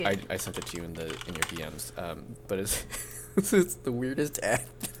I sent it to you in your DMs. But it's this is the weirdest ad.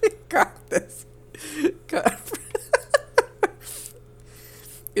 Got this. God.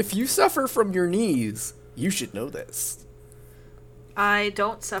 If you suffer from your knees, you should know this. I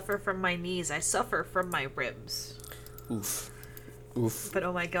don't suffer from my knees. I suffer from my ribs. Oof. But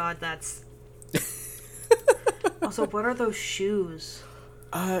oh my god, that's... Also, what are those shoes?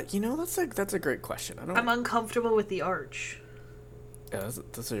 That's a great question. I'm uncomfortable with the arch. Yeah,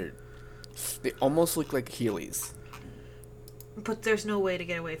 those are... They almost look like Heelys. But there's no way to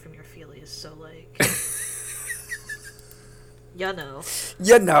get away from your feelies, so like... You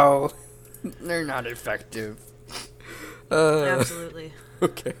know. They're not effective. Absolutely.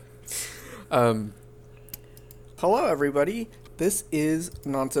 Okay. Hello, everybody. This is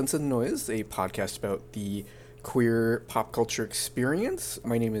Nonsense and Noise, a podcast about the queer pop culture experience.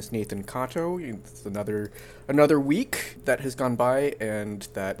 My name is Nathan Kato. It's another week that has gone by and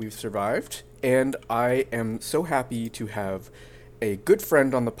that we've survived. And I am so happy to have a good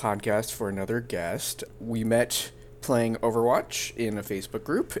friend on the podcast for another guest. We met playing Overwatch in a Facebook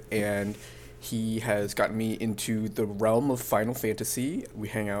group, and he has gotten me into the realm of Final Fantasy. We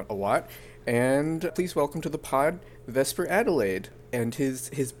hang out a lot. And please welcome to the pod, Vesper Adelaide. And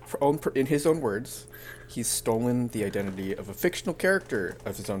in his own words, he's stolen the identity of a fictional character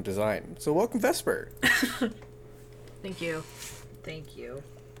of his own design. So welcome, Vesper. Thank you.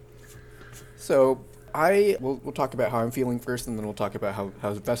 So we'll talk about how I'm feeling first, and then we'll talk about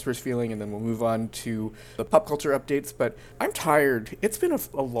how Vesper's feeling, and then we'll move on to the pop culture updates. But I'm tired. It's been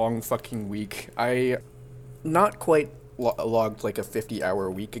a long fucking week. I not quite logged like a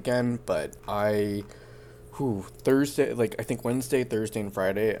 50-hour week again, but Thursday, like I think Wednesday, Thursday, and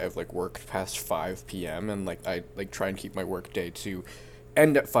Friday, I've like worked past 5 p.m. and like I like try and keep my work day to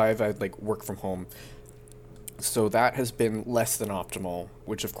end at 5. I'd like work from home. So that has been less than optimal,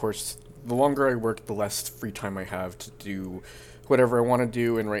 which of course, the longer I work, the less free time I have to do whatever I want to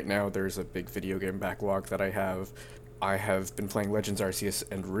do. And right now there's a big video game backlog that I have. I have been playing Legends Arceus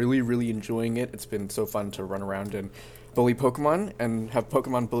and really, really enjoying it. It's been so fun to run around and bully Pokemon and have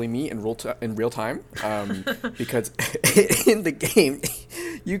Pokemon bully me in real time. Because in the game,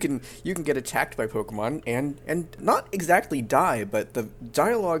 you can get attacked by Pokemon and not exactly die, but the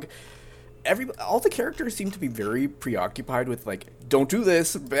dialogue, all the characters seem to be very preoccupied with like, don't do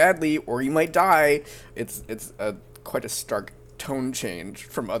this badly or you might die. It's quite a stark tone change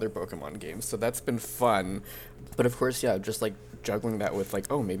from other Pokemon games, so that's been fun. But of course, yeah, just like juggling that with like,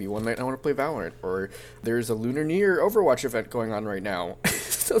 oh, maybe one night I want to play Valorant, or there's a Lunar New Year Overwatch event going on right now.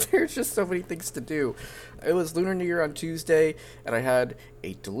 So there's just so many things to do. It was Lunar New Year on Tuesday, and I had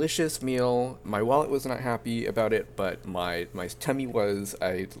a delicious meal. My wallet was not happy about it, but my tummy was.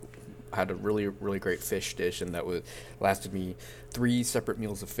 I had a really, really great fish dish, and that lasted me 3 separate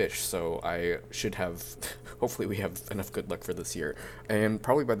meals of fish, so I should have, hopefully we have enough good luck for this year. And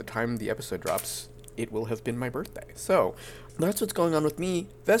probably by the time the episode drops, it will have been my birthday. So that's what's going on with me.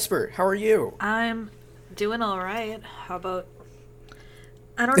 Vesper, how are you? I'm doing alright. How about...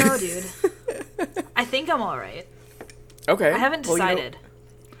 I don't know, dude. I think I'm alright. Okay. I haven't decided.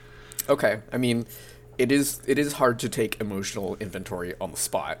 Okay. I mean, it is hard to take emotional inventory on the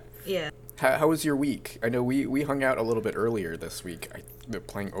spot. Yeah. How was your week? I know we hung out a little bit earlier this week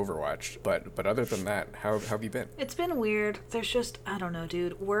playing Overwatch, but other than that, how have you been? It's been weird. There's just, I don't know,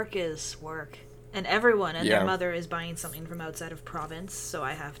 dude. Work is work. And everyone and their mother is buying something from outside of province, so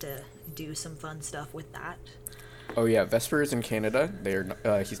I have to do some fun stuff with that. Oh yeah, Vesper is in Canada.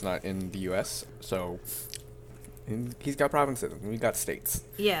 He's not in the U.S., so he's got provinces and we got states.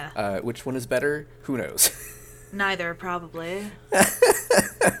 Yeah. Which one is better? Who knows? Neither, probably.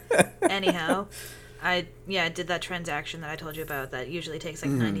 Anyhow, I did that transaction that I told you about that usually takes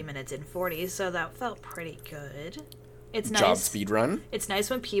like 90 minutes in 40, so that felt pretty good. It's nice. Job speed run. It's nice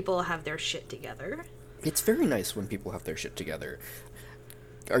when people have their shit together. It's very nice when people have their shit together.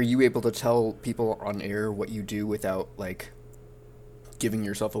 Are you able to tell people on air what you do without like giving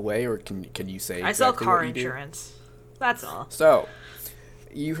yourself away, or can you say? I sell car insurance. That's all. So,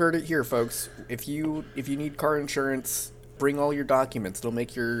 you heard it here, folks. If you need car insurance, bring all your documents. It'll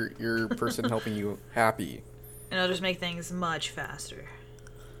make your person helping you happy. And it'll just make things much faster.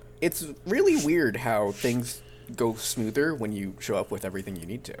 It's really weird how things go smoother when you show up with everything you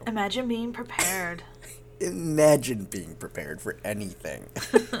need to. Imagine being prepared. Imagine being prepared for anything.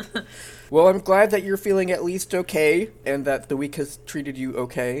 Well, I'm glad that you're feeling at least okay, and that the week has treated you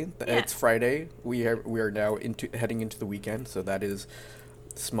okay. Yeah. It's Friday. We are now heading into the weekend, so that is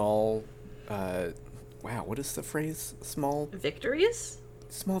small. Wow, what is the phrase? Small victories?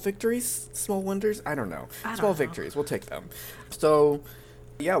 Small victories? Small wonders? I don't know. Small victories. We'll take them. So,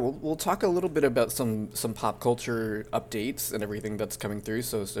 Yeah, we'll talk a little bit about some pop culture updates and everything that's coming through.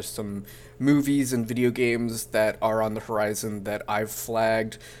 So it's just some movies and video games that are on the horizon that I've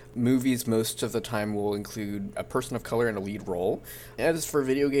flagged. Movies most of the time will include a person of color in a lead role. As for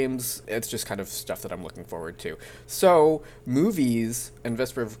video games, it's just kind of stuff that I'm looking forward to. So movies, and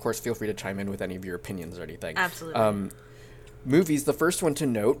Vesper, of course, feel free to chime in with any of your opinions or anything. Absolutely. Movies, the first one to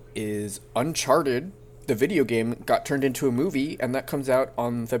note is Uncharted. The video game got turned into a movie, and that comes out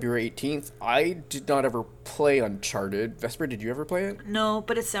on February 18th. I did not ever play Uncharted. Vesper, did you ever play it? No,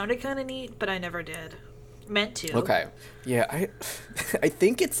 but it sounded kind of neat, but I never did. Meant to. Okay. Yeah, I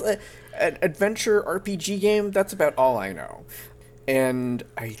think it's an adventure RPG game. That's about all I know. And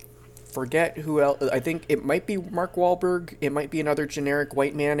I forget who else. I think it might be Mark Wahlberg. It might be another generic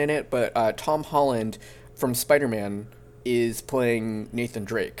white man in it, but Tom Holland from Spider-Man is playing Nathan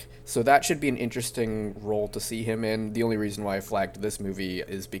Drake. So that should be an interesting role to see him in. The only reason why I flagged this movie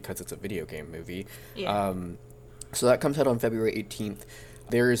is because it's a video game movie. Yeah. So that comes out on February 18th.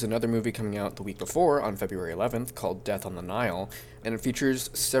 There is another movie coming out the week before, on February 11th, called Death on the Nile, and it features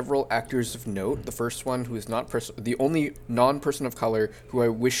several actors of note. The first one, who is not the only non-person of color who I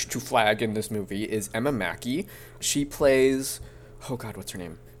wish to flag in this movie, is Emma Mackey. She plays, oh god, what's her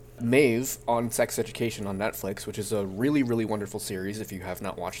name? Maeve on Sex Education on Netflix, which is a really, really wonderful series. If you have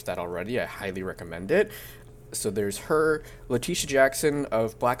not watched that already, I highly recommend it. So there's her, Letitia Jackson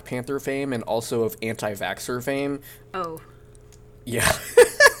of Black Panther fame and also of anti-vaxxer fame. Oh. Yeah.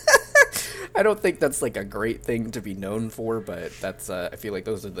 I don't think that's like a great thing to be known for, but that's I feel like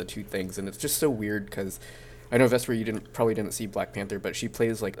those are the two things, and it's just so weird because I know Vesper, you probably didn't see Black Panther, but she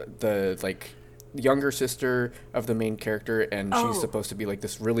plays like the younger sister of the main character, and she's supposed to be like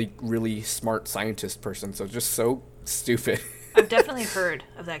this really, really smart scientist person, so just so stupid. I've definitely heard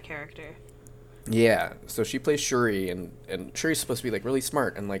of that character. Yeah, so she plays Shuri, and Shuri's supposed to be like really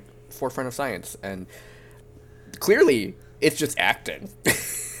smart and like forefront of science, and clearly it's just acting.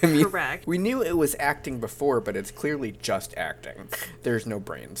 I mean, Correct. We knew it was acting before, but it's clearly just acting. There's no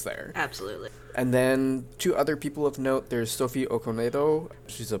brains there. Absolutely. And then two other people of note, there's Sophie Okonedo.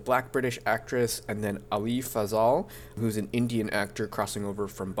 She's a black British actress. And then Ali Fazal, who's an Indian actor crossing over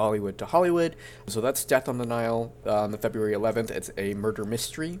from Bollywood to Hollywood. So that's Death on the Nile on the February 11th. It's a murder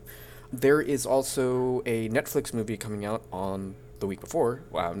mystery. There is also a Netflix movie coming out on the week before.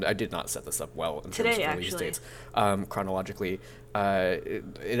 Wow, I did not set this up well in Today, terms of release actually. dates chronologically.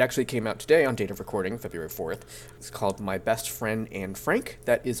 It actually came out today on date of recording, February 4th. It's called My Best Friend Anne Frank.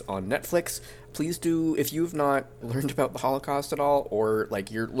 That is on Netflix. Please do, if you've not learned about the Holocaust at all, or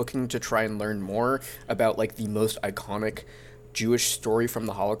like you're looking to try and learn more about like the most iconic Jewish story from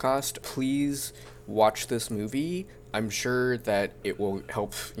the Holocaust, please watch this movie. I'm sure that it will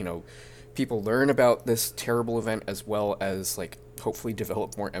help, people learn about this terrible event, as well as like hopefully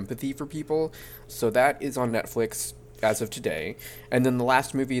develop more empathy for people. So that is on Netflix as of today. And then the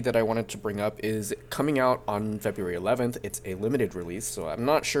last movie that I wanted to bring up is coming out on February 11th. It's a limited release, so I'm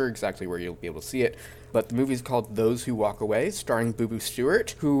not sure exactly where you'll be able to see it, but the movie is called Those Who Walk Away, starring Boo Boo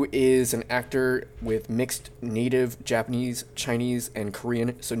Stewart, who is an actor with mixed Native, Japanese, Chinese, and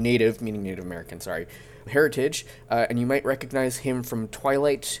Korean, so Native, meaning Native American, heritage, and you might recognize him from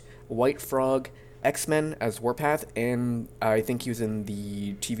Twilight, White Frog, X-Men as Warpath, and I think he was in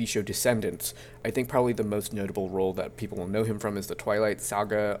the TV show Descendants. I think probably the most notable role that people will know him from is the Twilight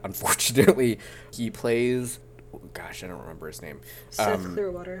Saga. Unfortunately, he plays... Oh, gosh, I don't remember his name. Seth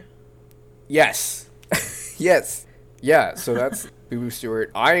Clearwater. Yes. Yes. Yeah, so that's Boo Boo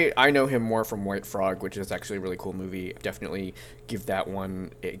Stewart. I know him more from White Frog, which is actually a really cool movie. Definitely give that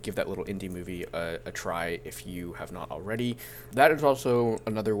little indie movie a try if you have not already. That is also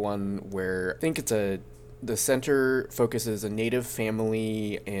another one where I think the center focuses a Native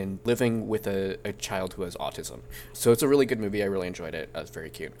family and living with a child who has autism. So it's a really good movie. I really enjoyed it. It's very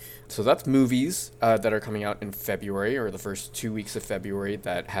cute. So that's movies that are coming out in February, or the first 2 weeks of February,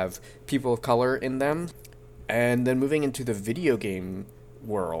 that have people of color in them. And then moving into the video game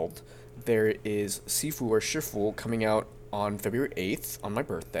world, there is Sifu or Shifu coming out on February 8th, on my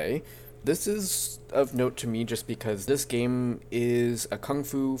birthday. This is of note to me just because this game is a kung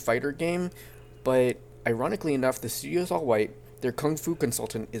fu fighter game, but ironically enough, the studio is all white. Their kung fu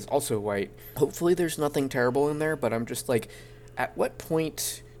consultant is also white. Hopefully there's nothing terrible in there, but I'm just like, at what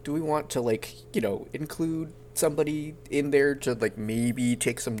point do we want to, like, include somebody in there to like maybe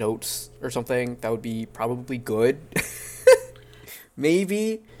take some notes or something? That would be probably good.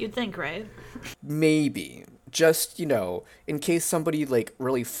 Maybe. You'd think, right? Maybe. Just, in case somebody like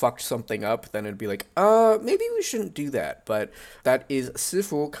really fucked something up, then it'd be like, maybe we shouldn't do that. But that is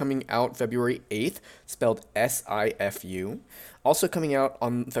Sifu, coming out February 8th, spelled Sifu. Also coming out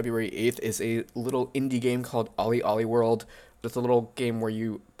on February 8th is a little indie game called Ollie Ollie World. It's a little game where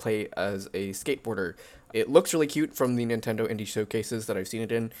you play as a skateboarder. It looks really cute from the Nintendo Indie showcases that I've seen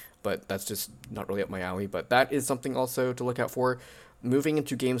it in, but that's just not really up my alley. But that is something also to look out for. Moving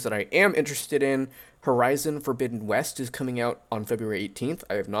into games that I am interested in, Horizon Forbidden West is coming out on February 18th.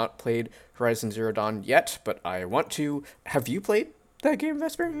 I have not played Horizon Zero Dawn yet, but I want to. Have you played that game,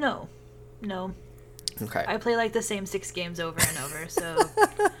 Vesper? No. Okay. I play like the same 6 games over and over, so...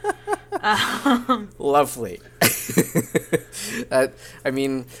 Lovely.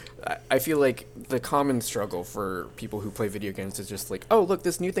 I feel like the common struggle for people who play video games is just like, oh, look,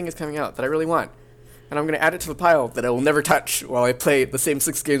 this new thing is coming out that I really want. And I'm going to add it to the pile that I will never touch while I play the same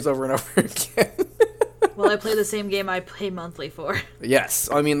 6 games over and over again. Well, I play the same game I pay monthly for. Yes.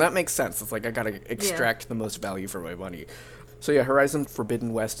 I mean, that makes sense. It's like I got to extract the most value for my money. So yeah, Horizon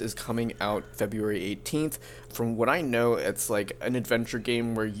Forbidden West is coming out February 18th. From what I know, it's like an adventure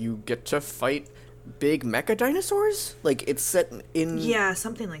game where you get to fight big mecha dinosaurs. Like, it's set in... Yeah,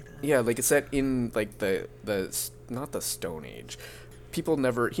 something like that. Yeah, like, it's set in, like, the not the Stone Age.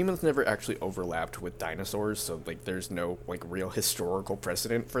 Humans never actually overlapped with dinosaurs, so, like, there's no, like, real historical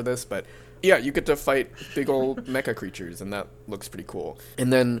precedent for this, but yeah, you get to fight big old mecha creatures, and that looks pretty cool.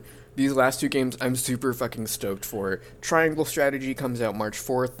 And then these last 2 games I'm super fucking stoked for. Triangle Strategy comes out March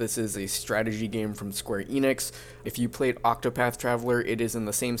 4th. This is a strategy game from Square Enix. If you played Octopath Traveler, it is in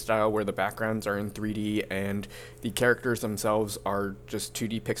the same style where the backgrounds are in 3D and the characters themselves are just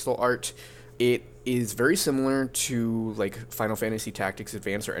 2D pixel art. It is very similar to like Final Fantasy Tactics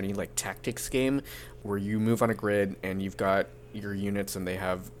Advance or any like tactics game where you move on a grid and you've got your units and they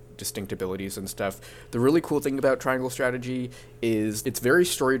have distinct abilities and stuff. The really cool thing about Triangle Strategy is it's very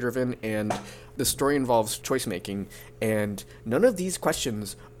story driven, and the story involves choice making, and none of these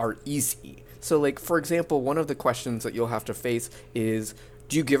questions are easy. So like, for example, one of the questions that you'll have to face is,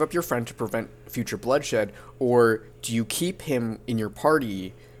 do you give up your friend to prevent future bloodshed, or do you keep him in your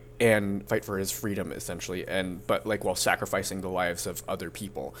party and fight for his freedom, essentially, but like while sacrificing the lives of other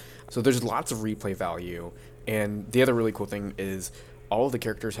people? So there's lots of replay value. And the other really cool thing is all of the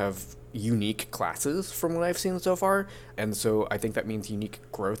characters have unique classes from what I've seen so far, and so I think that means unique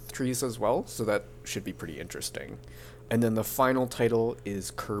growth trees as well, so that should be pretty interesting. And then the final title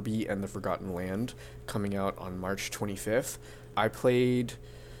is Kirby and the Forgotten Land, coming out on March 25th. I played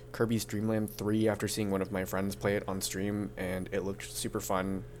Kirby's Dream Land 3 after seeing one of my friends play it on stream, and it looked super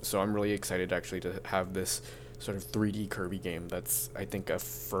fun, so I'm really excited actually to have this sort of 3D Kirby game. That's, I think, a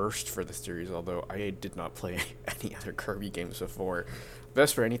first for the series, although I did not play any other Kirby games before.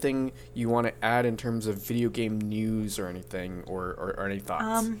 Vesper, anything you want to add in terms of video game news or anything, or any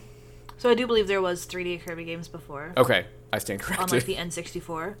thoughts? So I do believe there was 3D Kirby games before. Okay, I stand corrected. On like the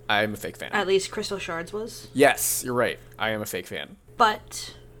N64. I'm a fake fan. At least Crystal Shards was. Yes, you're right. I am a fake fan.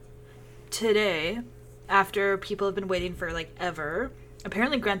 But today, after people have been waiting for like ever,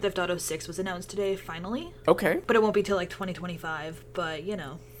 apparently Grand Theft Auto 6 was announced today, finally. Okay. But it won't be till like 2025, but you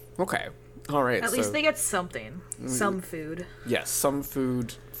know. Okay. All right. At least they get something. Some food. Yes, some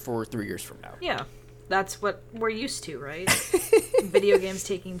food for 3 years from now. Yeah. That's what we're used to, right? Video games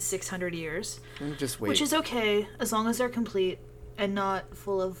taking 600 years. Just wait. Which is okay, as long as they're complete and not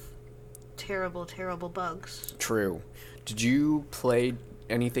full of terrible, terrible bugs. True. Did you play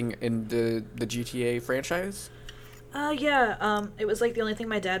anything in the GTA franchise? Yeah. It was like the only thing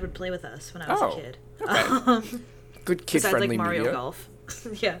my dad would play with us when I was a kid. Okay. Good kid-friendly like Mario media. Golf.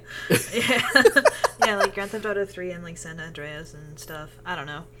 Yeah. Yeah, like Grand Theft Auto 3 and like San Andreas and stuff. I don't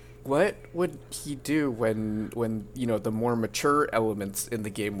know. What would he do when you know, the more mature elements in the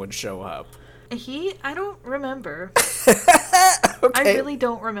game would show up? I don't remember. Okay. I really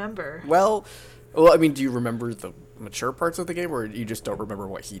don't remember. Well, I mean, do you remember the mature parts of the game, or you just don't remember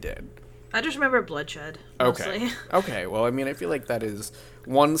what he did? I just remember bloodshed, mostly. Okay. Okay, well, I mean, I feel like that is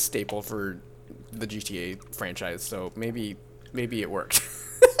one staple for the GTA franchise, so maybe it worked.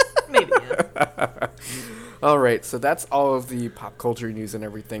 Maybe, yeah. All right, so that's all of the pop culture news and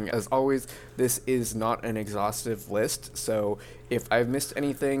everything. As always, this is not an exhaustive list, so if I've missed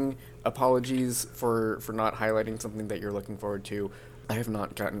anything, apologies for not highlighting something that you're looking forward to. I have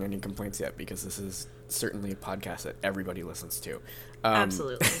not gotten any complaints yet, because this is certainly a podcast that everybody listens to.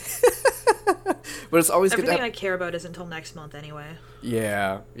 Absolutely. But it's always everything good to I care about is until next month anyway.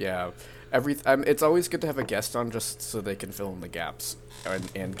 Yeah. It's always good to have a guest on just so they can fill in the gaps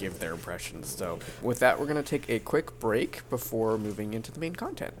and give their impressions. So with that, we're going to take a quick break before moving into the main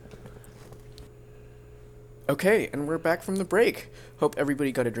content. Okay, and we're back from the break. Hope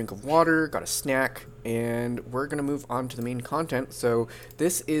everybody got a drink of water, got a snack, and we're going to move on to the main content. So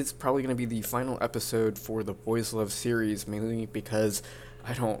this is probably going to be the final episode for the Boys Love series, mainly because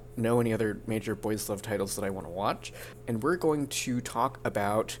I don't know any other major Boys Love titles that I want to watch. And we're going to talk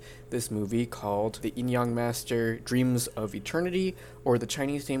about this movie called The Yin-Yang Master Dreams of Eternity, or the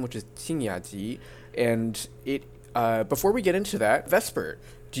Chinese name, which is Qingyaji. And before we get into that, Vesper,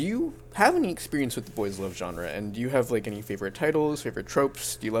 do you have any experience with the boys love genre, and do you have like any favorite titles, favorite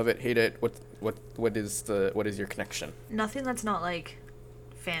tropes? Do you love it, hate it? What is your connection? Nothing that's not like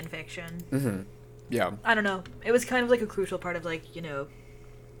fan fiction. Mm-hmm. Yeah. I don't know. It was kind of like a crucial part of like,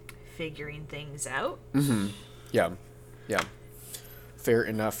 figuring things out. Mm-hmm. Yeah. Yeah. Fair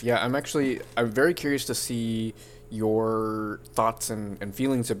enough. Yeah, I'm very curious to see your thoughts and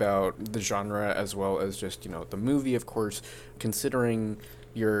feelings about the genre, as well as just, the movie, of course, considering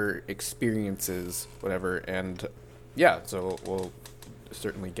your experiences, whatever, and yeah, so we'll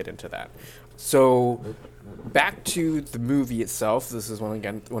certainly get into that. So back to the movie itself. This is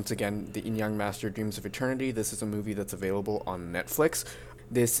once again the Yin-Yang Master Dreams of Eternity. This is a movie that's available on Netflix.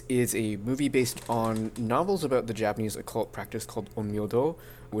 This is a movie based on novels about the Japanese occult practice called Onmyodo,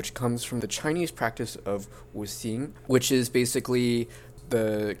 which comes from the Chinese practice of wuxing, which is basically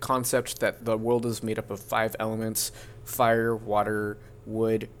the concept that the world is made up of 5 elements: fire, water,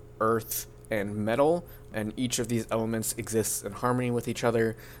 wood, earth, and metal, and each of these elements exists in harmony with each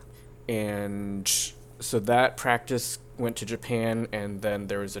other. And so that practice went to Japan, and then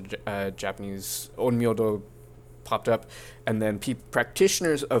there was a Japanese Onmyodo popped up, and then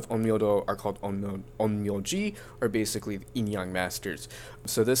practitioners of Onmyodo are called Onmyoji, or basically Yin-Yang masters.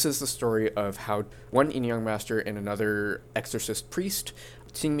 So this is the story of how one Yin-Yang master and another exorcist priest,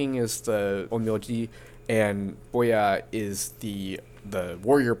 Qingming is the Onmyoji, and Boya is the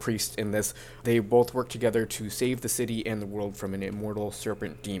warrior priest in this. They both work together to save the city and the world from an immortal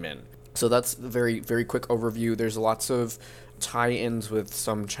serpent demon. So that's the very, very quick overview. There's lots of tie-ins with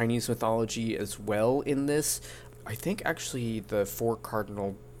some Chinese mythology as well in this. I think actually the 4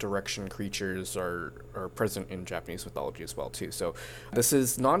 cardinal direction creatures are present in Japanese mythology as well too. So this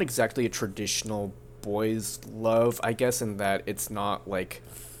is not exactly a traditional boys love, I guess, in that it's not like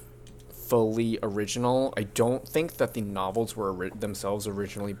fully original. I don't think that the novels were themselves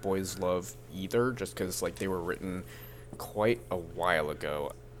originally boys love either, just because like they were written quite a while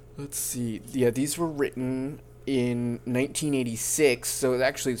ago. Let's see. Yeah, these were written in 1986, so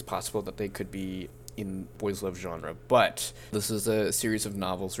actually it's possible that they could be in boys love genre, but this is a series of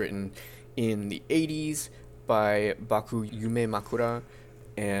novels written in the 80s by Baku Yume Makura,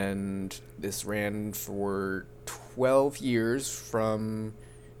 and this ran for 12 years from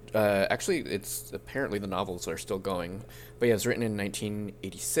actually, it's apparently the novels are still going, but yeah, it's written in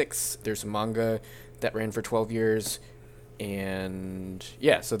 1986. There's a manga that ran for 12 years, and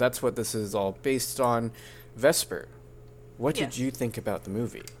yeah, so that's what this is all based on. Vesper, what did you think about the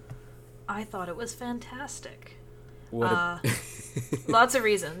movie? I thought it was fantastic. What lots of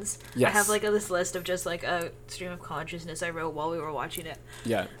reasons. Yes. I have like this list of just like a stream of consciousness I wrote while we were watching it.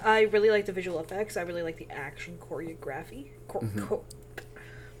 Yeah. I really like the visual effects. I really like the action choreography.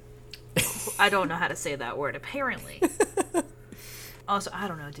 I don't know how to say that word, apparently. Also, I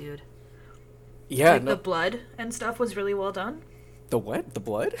don't know, dude. Yeah. Like the blood and stuff was really well done. The what? The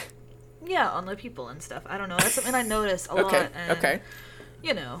blood? Yeah, on the people and stuff. I don't know. That's something I noticed a lot. And, okay.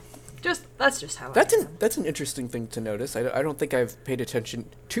 That's just how that's an interesting thing to notice. I don't think I've paid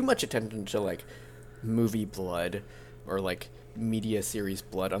too much attention to like movie blood or like media series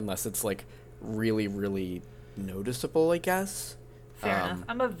blood, unless it's like really, really noticeable, I guess. Fair enough.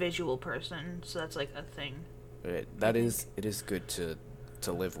 I'm a visual person, so that's like a thing. It is good to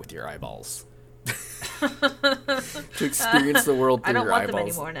live with your eyeballs. To experience the world through your eyeballs. I don't want them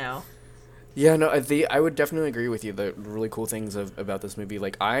anymore now. Yeah, no, I would definitely agree with you. The really cool things about this movie,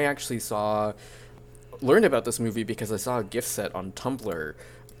 like I actually learned about this movie because I saw a gift set on Tumblr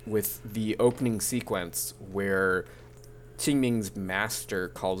with the opening sequence where Qingming's master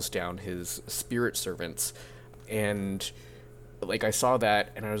calls down his spirit servants, and like I saw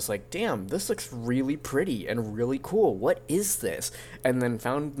that and I was like, damn, this looks really pretty and really cool. What is this? And then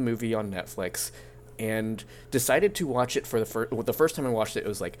found the movie on Netflix and decided to watch it for the first time I watched it. It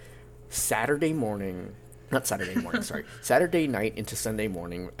was like Saturday night into Sunday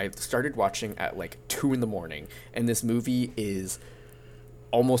morning. I started watching at like 2 a.m, and this movie is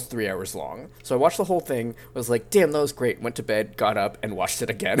almost 3 hours long. So I watched the whole thing, was like, damn, that was great, went to bed, got up, and watched it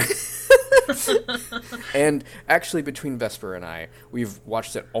again. And actually, between Vesper and I, we've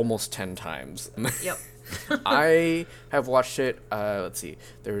watched it almost 10 times. Yep. I have watched it, let's see,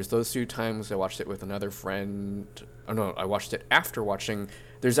 there was those 2 times I watched it with another friend. Oh no, I watched it after watching,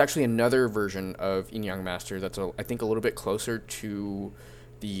 there's actually another version of Yin-Yang Master that's, I think, a little bit closer to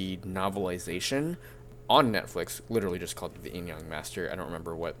the novelization on Netflix, literally just called The Yin-Yang Master. I don't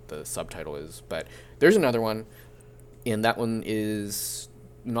remember what the subtitle is, but there's another one, and that one is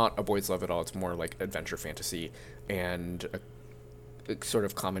not a boys' love at all. It's more like adventure fantasy and a sort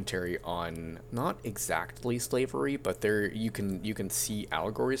of commentary on not exactly slavery, but there you can see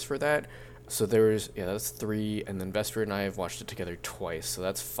allegories for that. So that's 3, and then Vesper and I have watched it together twice, so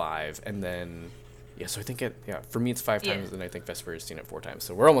that's 5, and then so I think for me it's 5 times, and I think Vesper has seen it 4 times,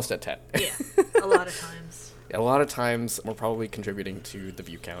 so we're almost at 10. Yeah, a lot of times. A lot of times we're probably contributing to the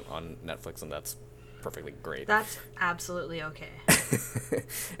view count on Netflix, and that's perfectly great. That's absolutely okay.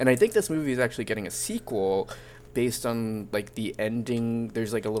 And I think this movie is actually getting a sequel based on like the ending.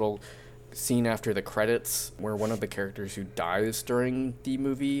 There's like a little scene after the credits where one of the characters who dies during the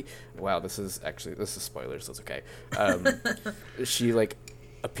movie, wow, this is spoilers, that's okay. She like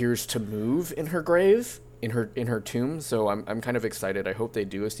appears to move in her grave, in her tomb, so I'm kind of excited. I hope they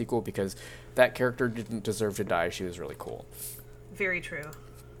do a sequel because that character didn't deserve to die. She was really cool. Very true.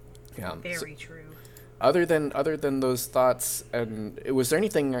 Yeah. Very true. Other than those thoughts, and was there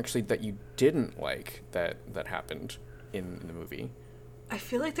anything actually that you didn't like that happened in the movie? I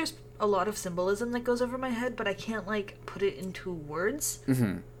feel like there's a lot of symbolism that goes over my head, but I can't like put it into words.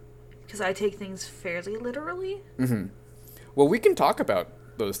 Mm-hmm. Because I take things fairly literally. Mm-hmm. Well, we can talk about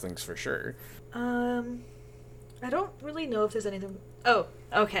those things for sure. I don't really know if there's anything. Oh,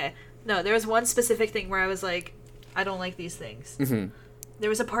 okay. No, there was one specific thing where I was like, I don't like these things. Mm-hmm. There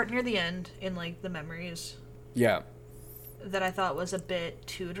was a part near the end in like the memories. Yeah. That I thought was a bit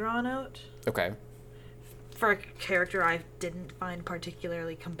too drawn out. Okay. For a character I didn't find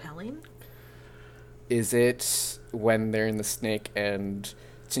particularly compelling. Is it when they're in the snake and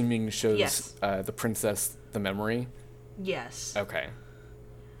Qingming shows Yes. The princess the memory? Yes. Okay.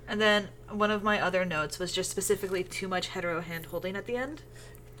 And then one of my other notes was just specifically too much hetero hand holding at the end.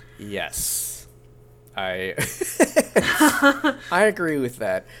 Yes. I agree with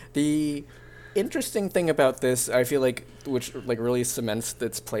that. The interesting thing about this, I feel like, which like really cements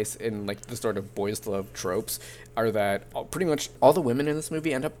its place in like the sort of boys love tropes, are that pretty much all the women in this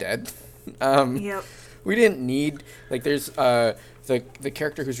movie end up dead. Yep. We didn't need like there's the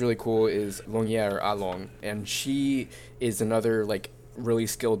character who's really cool is Longye or Along, and she is another like really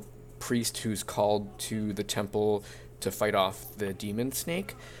skilled priest who's called to the temple to fight off the demon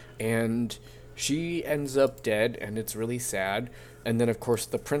snake, and she ends up dead, and it's really sad. And then, of course,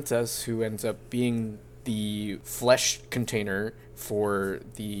 the princess, who ends up being the flesh container for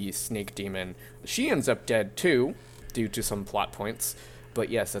the snake demon, she ends up dead, too, due to some plot points. But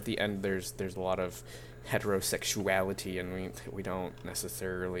yes, at the end, there's a lot of heterosexuality, and we don't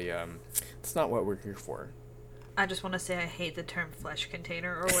necessarily... it's not what we're here for. I just want to say I hate the term flesh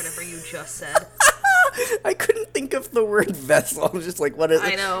container or whatever you just said. I couldn't think of the word vessel. I was just like, what is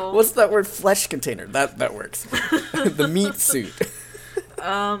it? I know. What's that word? Flesh container. That works. The meat suit.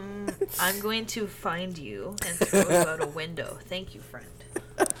 I'm going to find you and throw you out a window. Thank you, friend.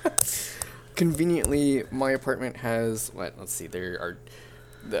 Conveniently, my apartment has, let's see, there are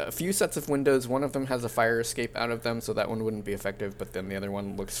a few sets of windows. One of them has a fire escape out of them, so that one wouldn't be effective, but then the other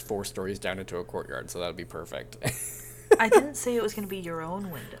one looks 4 stories down into a courtyard, so that would be perfect. I didn't say it was going to be your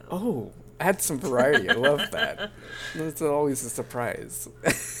own window. Oh, add some variety. I love that. That's always a surprise.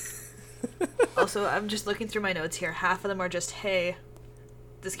 Also, I'm just looking through my notes here. Half of them are just, hey,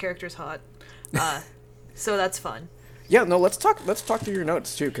 this character's hot. So that's fun. Yeah, no, let's talk through your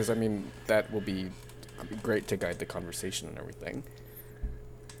notes, too, because, I mean, that will be great to guide the conversation and everything.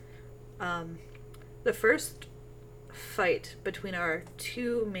 The first fight between our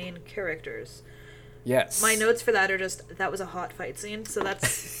 2 main characters. Yes. My notes for that are just, that was a hot fight scene, so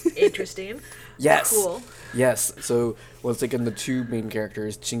that's interesting. Yes. Cool. Yes. So, once again, the 2 main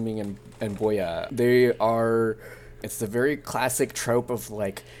characters, Qingming and Boya, it's the very classic trope of,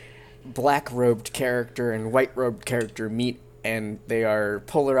 like, black-robed character and white-robed character meet, and they are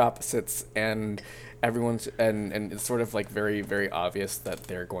polar opposites, and and it's sort of, like, very, very obvious that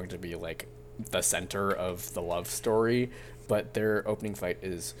they're going to be, like, the center of the love story, but their opening fight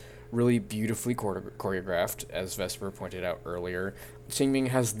is really beautifully choreographed, as Vesper pointed out earlier. Qingming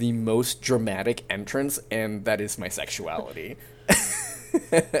has the most dramatic entrance, and that is my sexuality.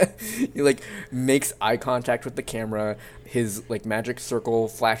 He, like, makes eye contact with the camera. His, like, magic circle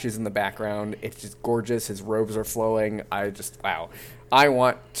flashes in the background. It's just gorgeous. His robes are flowing. Wow. I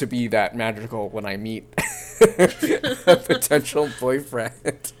want to be that magical when I meet a potential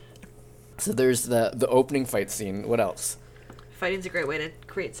boyfriend. So there's the opening fight scene. What else? Fighting's a great way to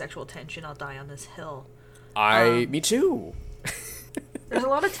create sexual tension. I'll die on this hill. Me too. There's a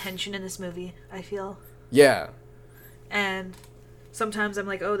lot of tension in this movie, I feel. Yeah. And sometimes I'm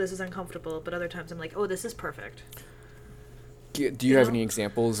like, oh, this is uncomfortable, but other times I'm like, oh, this is perfect. Do you have any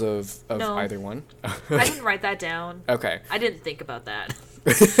examples of No. either one? I didn't write that down. Okay. I didn't think about that.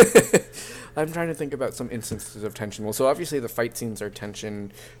 I'm trying to think about some instances of tension. Well, so obviously the fight scenes are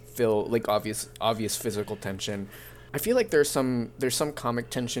tension filled, like obvious physical tension. I feel like there's some comic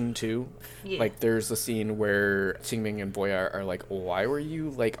tension too. Yeah. Like there's a scene where Qingming and Boya are like, why were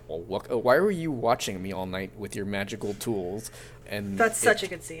you watching me all night with your magical tools? And that's such a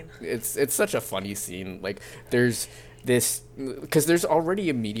good scene. It's such a funny scene. Like there's this, because there's already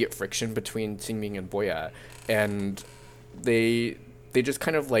immediate friction between Qingming and Boya, and they just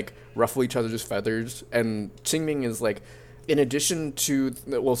kind of like ruffle each other's feathers, and Qingming is like, in addition to,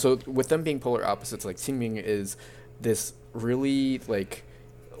 well, so with them being polar opposites, like Qingming is this really, like,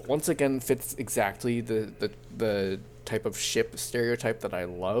 once again fits exactly the type of ship stereotype that I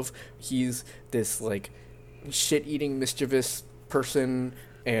love. He's this like shit-eating mischievous person,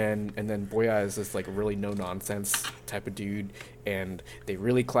 and then Boya is this like really no nonsense type of dude, and they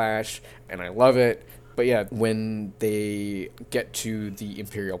really clash, and I love it. But yeah, when they get to the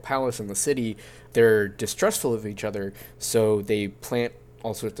Imperial Palace in the city, they're distrustful of each other, so they plant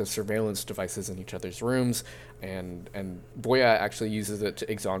all sorts of surveillance devices in each other's rooms, and Boya actually uses it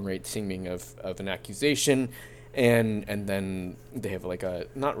to exonerate Qingming of an accusation, and then they have like a,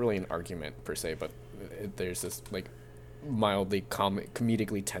 not really an argument per se, but there's this like mildly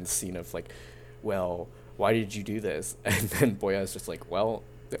comedically tense scene of like, well, why did you do this? And then Boya is just like, well,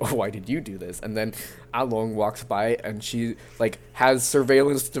 why did you do this? And then Along walks by, and she like has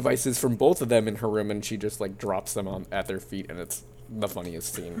surveillance devices from both of them in her room, and she just like drops them on at their feet, and it's the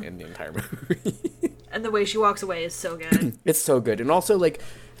funniest scene in the entire movie. And the way she walks away is so good. It's so good. And also like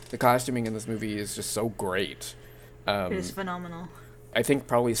the costuming in this movie is just so great. It is phenomenal. I think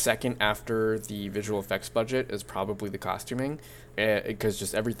probably second after the visual effects budget is probably the costuming, because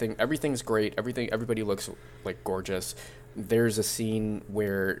just everything's great. Everybody looks like gorgeous. There's a scene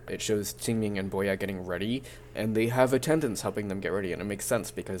where it shows Qingming and Boya getting ready, and they have attendants helping them get ready, and it makes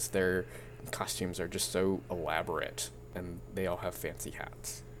sense because their costumes are just so elaborate, and they all have fancy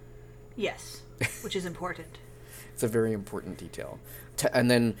hats. Yes, which is important. It's a very important detail.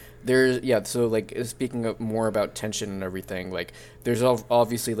 And then there's, so like speaking of more about tension and everything, like there's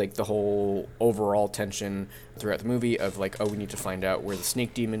obviously like the whole overall tension throughout the movie of like, oh, we need to find out where the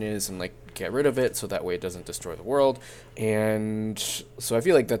snake demon is and like get rid of it so that way it doesn't destroy the world. And so I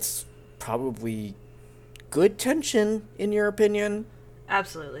feel like that's probably good tension in your opinion.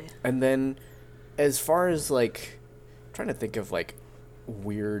 Absolutely. And then as far as like trying to think of like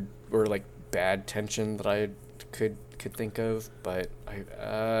weird or like bad tension that I could think of, but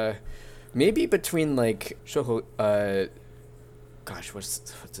I maybe between like Shoho, gosh,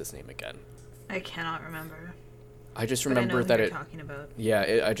 what's his name again? I cannot remember. I just remember that it. Talking about.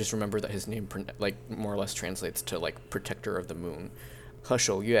 Yeah, I just remember that his name like more or less translates to like protector of the moon,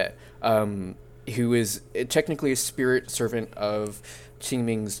 Heshou Yue, who is technically a spirit servant of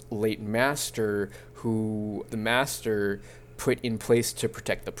Qingming's late master, who the master put in place to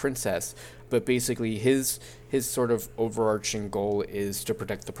protect the princess. But basically his sort of overarching goal is to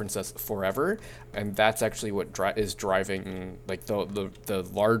protect the princess forever, and that's actually what is driving like the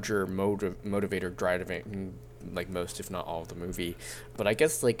larger motivator driving like most, if not all, of the movie. But I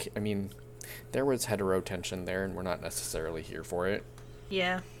guess like, I mean, there was hetero tension there, and we're not necessarily here for it.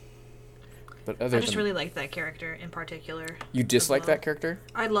 Yeah. But I just really liked that character in particular. You dislike that character?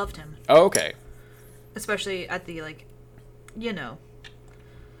 I loved him. Oh, okay. Especially at the like,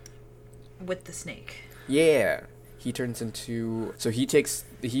 with the snake. Yeah. He turns into... So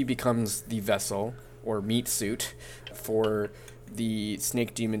he becomes the vessel, or meat suit, for the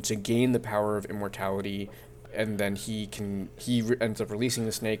snake demon to gain the power of immortality, and then he ends up releasing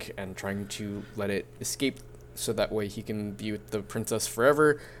the snake and trying to let it escape so that way he can be with the princess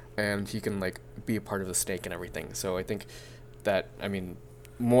forever, and he can, like, be a part of the snake and everything. So I think that, I mean,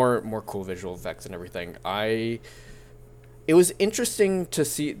 more cool visual effects and everything. It was interesting to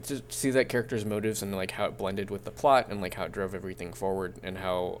see that character's motives and like how it blended with the plot and like how it drove everything forward, and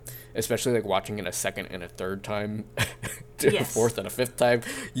how, especially like watching it a second and a third time, a fourth and a fifth time,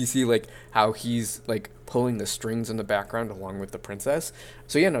 you see like how he's like pulling the strings in the background along with the princess.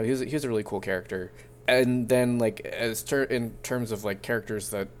 So yeah, no, he was a really cool character. And then like in terms of like characters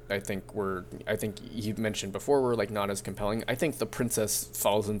that I think you mentioned before were like not as compelling, I think the princess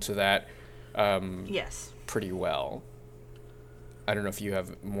falls into that yes, pretty well. I don't know if you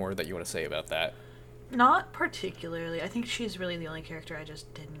have more that you want to say about that. Not particularly. I think she's really the only character I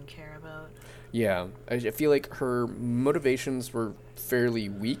just didn't care about. Yeah, I feel like her motivations were fairly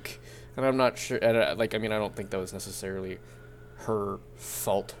weak, and I'm not sure. And, like, I mean, I don't think that was necessarily her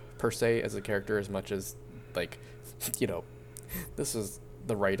fault per se as a character, as much as like, you know, this is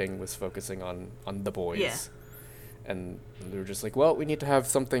the writing was focusing on the boys, Yeah. and they were just like, well, we need to have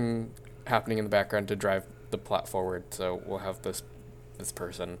something happening in the background to drive the plot forward, so we'll have this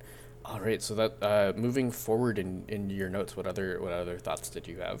person. All right, so that moving forward in your notes, what other thoughts did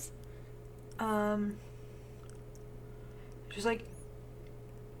you have? Just like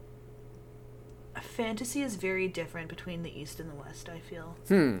fantasy is very different between the East and the West, I feel.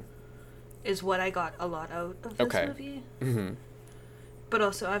 Is what I got a lot out of this movie. Mm-hmm. But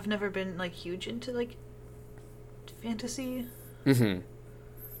also, I've never been, like, huge into, like, fantasy. Mm-hmm.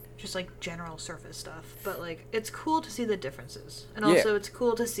 Just, like, general surface stuff. But, like, it's cool to see the differences. And also, it's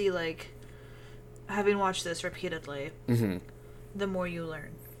cool to see, like, having watched this repeatedly, the more you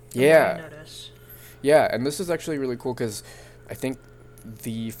learn. The more you notice. Yeah, and this is actually really cool because I think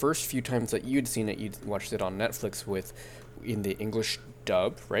the first few times that you'd seen it, you'd watched it on Netflix in the English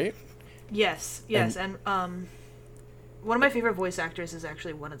dub, right? Yes, and one of my favorite voice actors is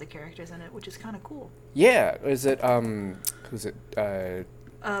actually one of the characters in it, which is kind of cool. Yeah, is it who's it?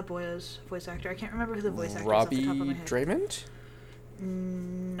 Boya's voice actor. I can't remember who the voice actor is Robbie off the top of my head. Draymond?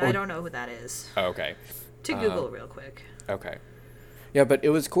 I don't know who that is. Oh, okay. To Google real quick. Okay. Yeah, but it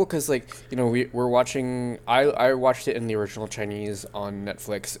was cool because, like, you know, we're watching... I watched it in the original Chinese on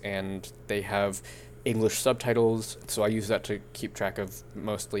Netflix, and they have English subtitles, so I use that to keep track of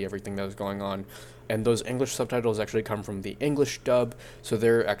mostly everything that was going on. And those English subtitles actually come from the English dub, so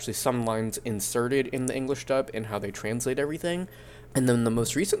there are actually some lines inserted in the English dub in how they translate everything. And then the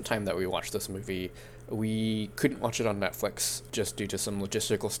most recent time that we watched this movie, we couldn't watch it on Netflix just due to some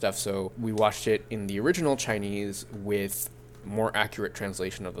logistical stuff, so we watched it in the original Chinese with more accurate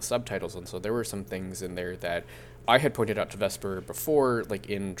translation of the subtitles, and so there were some things in there that I had pointed out to Vesper before, like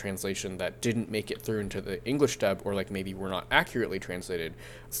in translation, that didn't make it through into the English dub, or like maybe were not accurately translated.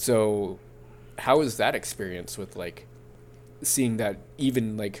 So how is that experience with like seeing that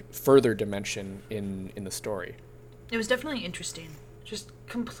even like further dimension in the story? It was definitely interesting. Just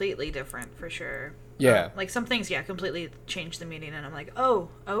completely different for sure. Yeah. Like some things, completely changed the meaning, and I'm like, oh,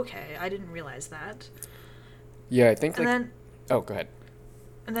 okay, I didn't realize that. Yeah, I think and like... then, oh, go ahead.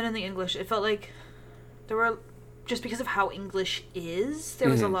 And then in the English, it felt like there were, just because of how English is, there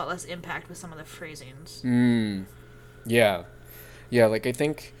was a lot less impact with some of the phrasings. Yeah. Yeah, like I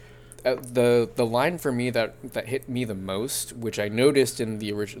think the line for me that hit me the most, which I noticed in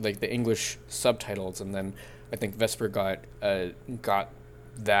the original, like the English subtitles, and then I think Vesper got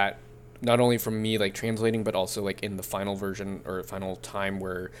that not only from me like translating, but also like in the final version or final time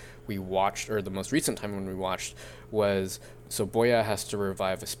where we watched, or the most recent time when we watched, was so Boya has to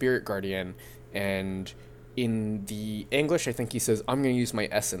revive a spirit guardian, and in the English I think he says, I'm gonna use my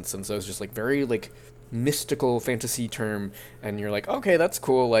essence, and so it's just like very like mystical fantasy term, and you're like, okay, that's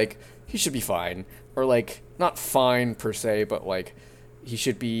cool, like he should be fine, or like not fine per se, but like he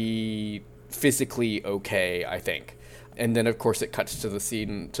should be physically okay, I think. And then of course it cuts to the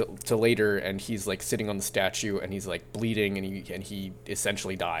scene to later, and he's like sitting on the statue, and he's like bleeding, and he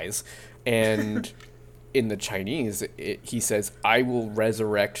essentially dies. And in the Chinese, he says, I will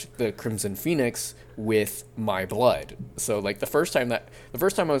resurrect the Crimson Phoenix with my blood. So like the first time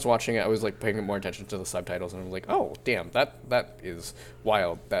I was watching it, I was like paying more attention to the subtitles, and I was like, oh damn, that is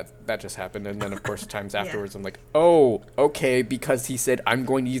wild, that just happened. And then of course times afterwards, I'm like, oh okay, because he said I'm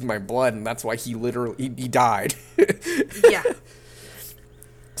going to use my blood, and that's why he died. Yeah.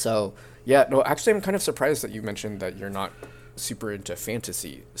 So yeah, no, actually I'm kind of surprised that you mentioned that you're not super into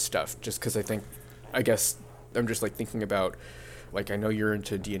fantasy stuff, just because I guess I'm just like thinking about, like, I know you're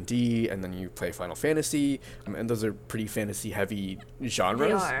into D&D, and then you play Final Fantasy, and those are pretty fantasy heavy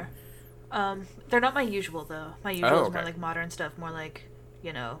genres. They are. They're not my usual though. My usual is more like modern stuff, more like,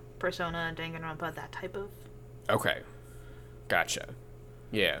 you know, Persona, Danganronpa, that type of. Okay, gotcha.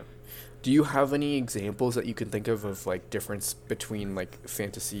 Yeah. Do you have any examples that you can think of like difference between like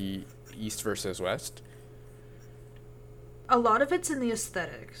fantasy East versus West? A lot of it's in the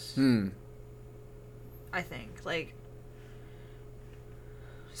aesthetics. I think, like,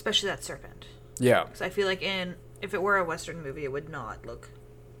 especially that serpent. Yeah. Because I feel like if it were a Western movie, it would not look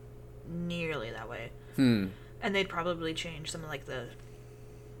nearly that way. And they'd probably change some of like the,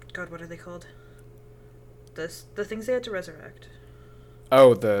 God, what are they called? The things they had to resurrect.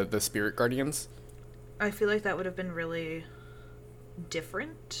 Oh, the spirit guardians? I feel like that would have been really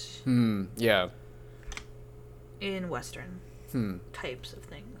different. Yeah. In Western. types of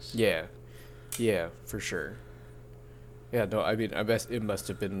things. Yeah. Yeah, for sure. Yeah, no, I mean, I bet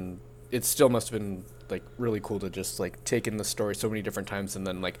it still must have been, like, really cool to just, like, take in the story so many different times, and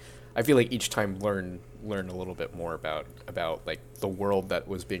then, like, I feel like each time learn a little bit more about, like, the world that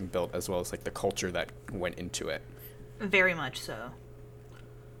was being built, as well as, like, the culture that went into it. Very much so.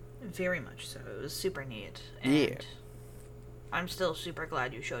 Very much so. It was super neat. And Yeah. I'm still super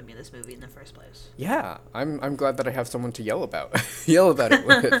glad you showed me this movie in the first place. Yeah, I'm glad that I have someone to yell about it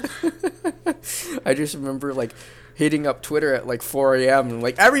with. I just remember, like, hitting up Twitter at like 4 a.m. and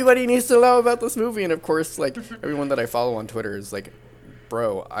like, everybody needs to know about this movie, and of course, like, everyone that I follow on Twitter is like,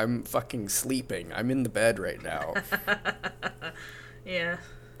 bro, I'm fucking sleeping. I'm in the bed right now. Yeah.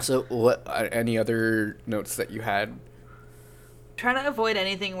 So what, any other notes that you had? Trying to avoid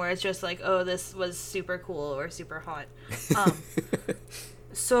anything where it's just like, oh, this was super cool or super hot.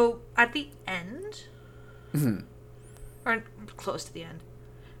 So at the end, or close to the end,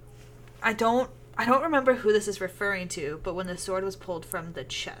 I don't remember who this is referring to, but when the sword was pulled from the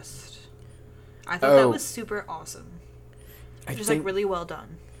chest, I thought that was super awesome. Just like really well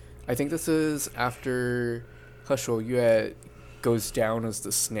done. I think this is after He Shou goes down as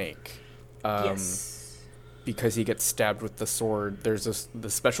the snake. Yes. Because he gets stabbed with the sword. There's the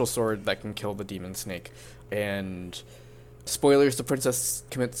special sword that can kill the demon snake. And spoilers, the princess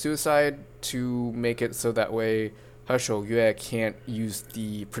commits suicide to make it so that way He Shou can't use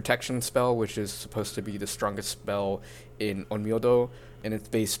the protection spell, which is supposed to be the strongest spell in Onmyodo, and it's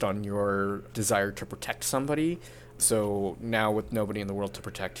based on your desire to protect somebody. So now with nobody in the world to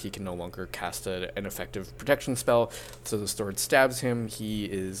protect, he can no longer cast an effective protection spell. So the sword stabs him. He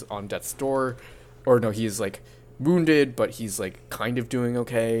is on death's door. Or no, he's like wounded, but he's like kind of doing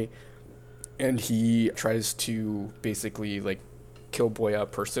okay. And he tries to basically like kill Boya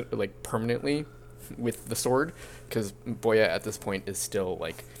permanently with the sword, because Boya at this point is still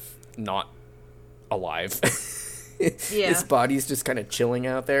like not alive. Yeah. His body's just kind of chilling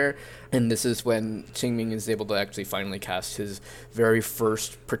out there. And this is when Qingming is able to actually finally cast his very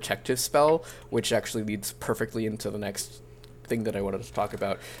first protective spell, which actually leads perfectly into the next thing that I wanted to talk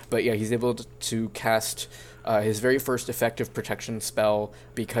about. But yeah, he's able to cast his very first effective protection spell,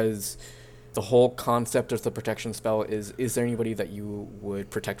 because the whole concept of the protection spell is there anybody that you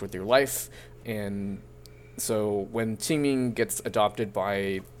would protect with your life? And so when Qingming gets adopted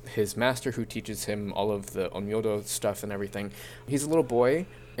by his master, who teaches him all of the Onmyodo stuff and everything, he's a little boy.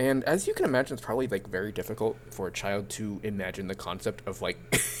 And as you can imagine, it's probably like very difficult for a child to imagine the concept of like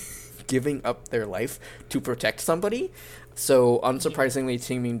giving up their life to protect somebody. So unsurprisingly,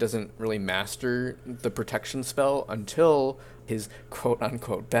 Qingming doesn't really master the protection spell until his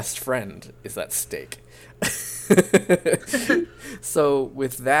quote-unquote best friend is at stake. So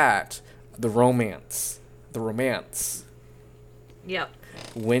with that, the romance. Yep.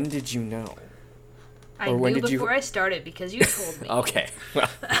 When did you know? I knew before I started because you told me. Okay.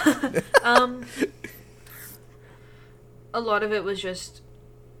 A lot of it was just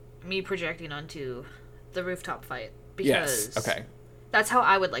me projecting onto the rooftop fight. Because yes. Okay. That's how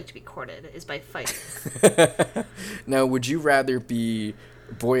I would like to be courted, is by fighting. Now, would you rather be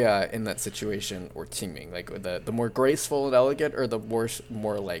Boya in that situation or Qingming? Like the more graceful and elegant, or the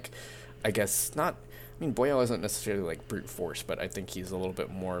more like, I guess not. I mean, Boya isn't necessarily like brute force, but I think he's a little bit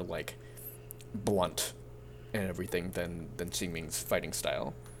more like blunt and everything than Qingming's fighting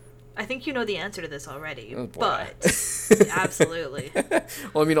style. I think you know the answer to this already, but absolutely.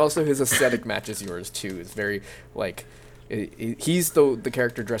 Well, I mean, also his aesthetic matches yours too. It's very like he's the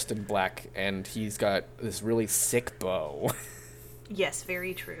character dressed in black, and he's got this really sick bow. Yes,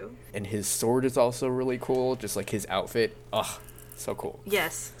 very true. And his sword is also really cool, just like his outfit. Ugh, so cool.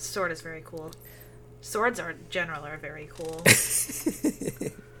 Yes, sword is very cool. Swords in general are very cool. This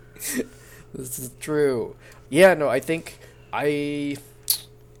is true. Yeah, no, I think I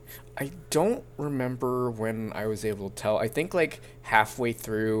don't remember when I was able to tell. I think like halfway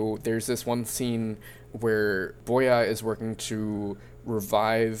through, there's this one scene where Boya is working to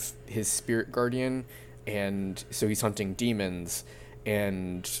revive his spirit guardian, and so he's hunting demons,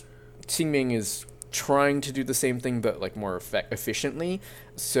 and Qingming is trying to do the same thing but like more efficiently.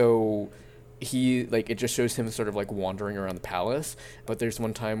 So he like, it just shows him sort of like wandering around the palace. But there's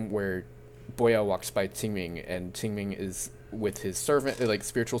one time where Boya walks by Qingming, and Qingming is with his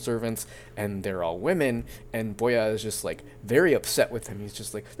spiritual servants, and they're all women, and Boya is just like very upset with him. He's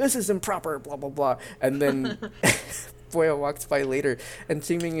just like, this is improper, blah blah blah. And then Boya walks by later, and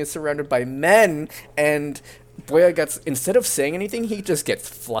Qingming is surrounded by men, and Boya gets, instead of saying anything, he just gets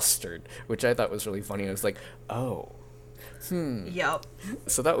flustered, which I thought was really funny. I was like, oh. Yep.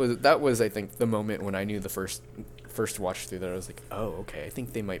 So that was I think the moment when I knew the first first watch through that, I was like, oh, okay, I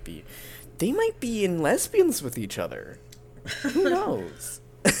think they might be in lesbians with each other. Who knows?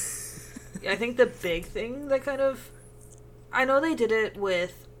 I think the big thing that kind of, I know they did it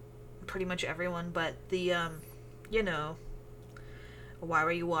with pretty much everyone, but the why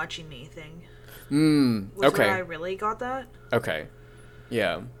were you watching me thing was Okay. where I really got that. Okay.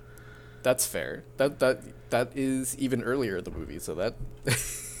 Yeah. That's fair. That is even earlier in the movie, so that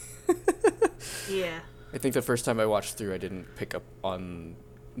Yeah. I think the first time I watched through, I didn't pick up on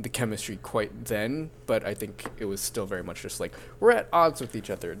the chemistry quite then, but I think it was still very much just like, we're at odds with each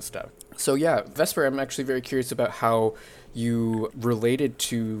other and stuff. So yeah, Vesper, I'm actually very curious about how you related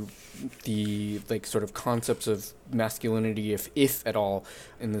to the like sort of concepts of masculinity, if at all,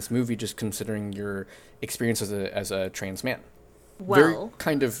 in this movie, just considering your experience as a trans man. Well, Very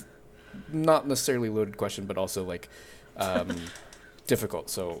kind of not necessarily loaded question, but also like difficult.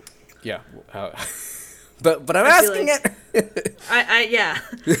 So yeah, but I'm asking it. Yeah.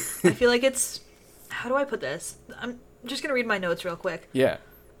 I feel like it's, how do I put this? I'm just gonna read my notes real quick. Yeah.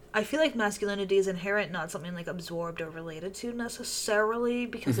 I feel like masculinity is inherent, not something like absorbed or related to necessarily,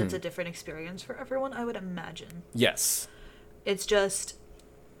 because it's a different experience for everyone, I would imagine. Yes. It's just,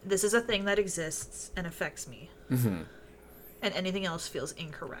 this is a thing that exists and affects me. Mm-hmm. And anything else feels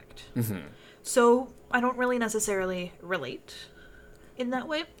incorrect. Mm-hmm. So I don't really necessarily relate in that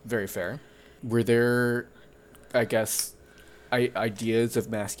way. Very fair. Were there, I guess, ideas of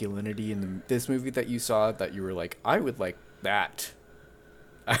masculinity in this movie that you saw that you were like, I would like that?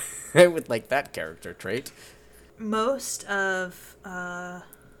 I would like that character trait. Most of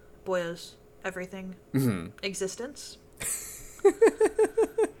Boya's everything existence.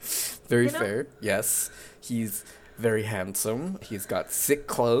 Very fair. Yes. He's very handsome. He's got sick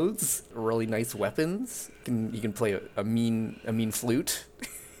clothes, really nice weapons. He can play a mean flute.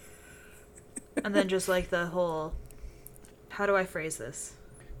 And then just like the whole, how do I phrase this?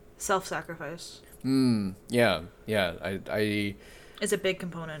 Self-sacrifice. Yeah. I is a big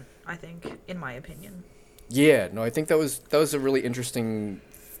component, I think, in my opinion. Yeah, no, I think that was a really interesting,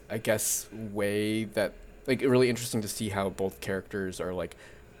 I guess, way that, like, really interesting to see how both characters are, like,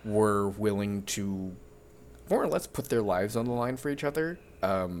 were willing to more or less put their lives on the line for each other.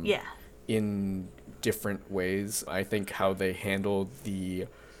 Yeah. In different ways. I think how they handled the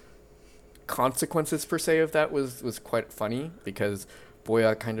consequences, per se, of that was quite funny, because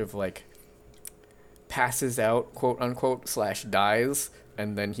Boya kind of, like, passes out, quote unquote, / dies,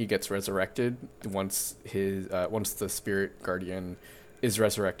 and then he gets resurrected once the spirit guardian is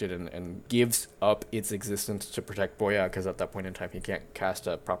resurrected and gives up its existence to protect Boya, because at that point in time he can't cast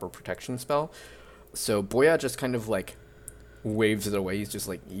a proper protection spell. So Boya just kind of like waves it away. He's just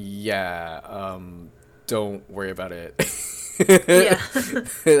like, yeah, don't worry about it. Yeah.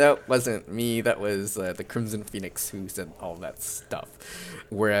 That wasn't me. That was the Crimson Phoenix who said all that stuff.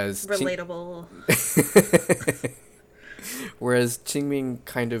 Whereas relatable. Whereas Qingming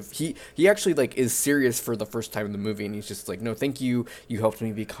kind of he actually like is serious for the first time in the movie, and he's just like, no, thank you. You helped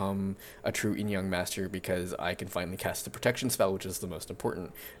me become a true Yin-Yang master because I can finally cast the protection spell, which is the most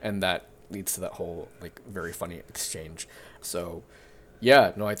important, and that leads to that whole like very funny exchange. So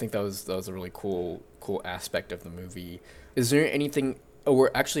yeah, no, I think that was a really cool aspect of the movie. Is there anything, or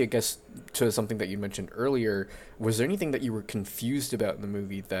actually I guess to something that you mentioned earlier, was there anything that you were confused about in the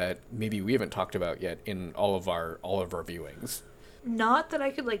movie that maybe we haven't talked about yet in all of our viewings? Not that I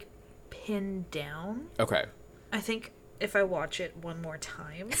could like pin down. Okay. I think if I watch it one more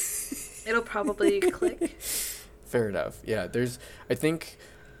time, it'll probably click. Fair enough. Yeah, I think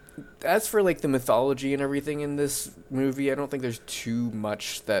as for like the mythology and everything in this movie, I don't think there's too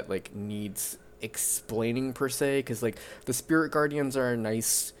much that like needs explaining per se, because like the spirit guardians are a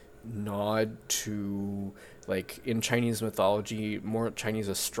nice nod to, like, in Chinese mythology, more Chinese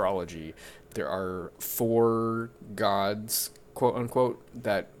astrology, there are 4 gods, quote unquote,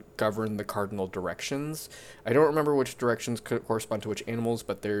 that govern the cardinal directions. I don't remember which directions correspond to which animals,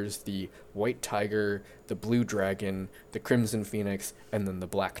 but there's the white tiger, the blue dragon, the crimson phoenix, and then the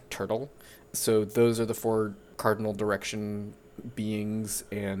black turtle. So those are the 4 cardinal direction beings.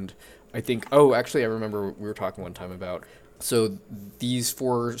 And I think, actually I remember we were talking one time about, so these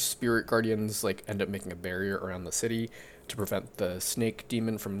 4 spirit guardians like end up making a barrier around the city to prevent the snake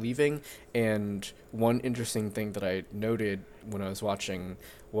demon from leaving. And one interesting thing that I noted when I was watching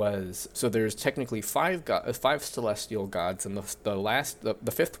was, so there's technically 5 celestial gods, and the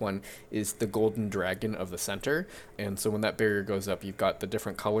 5th one is the golden dragon of the center. And so when that barrier goes up, you've got the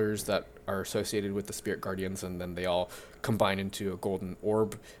different colors that are associated with the spirit guardians, and then they all combine into a golden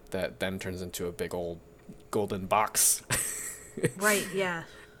orb that then turns into a big old golden box. Right, yeah.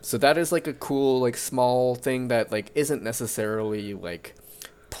 So that is like a cool like small thing that like isn't necessarily like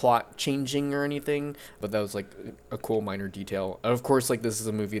plot changing or anything, but that was like a cool minor detail. And of course, like this is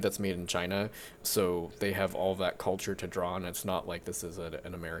a movie that's made in China, so they have all that culture to draw on. It's not like this is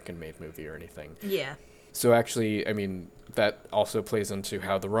an American made movie or anything. Yeah. So actually, I mean, that also plays into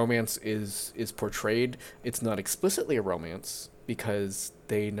how the romance is portrayed. It's not explicitly a romance because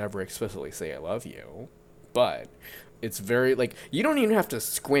they never explicitly say I love you, but it's very like you don't even have to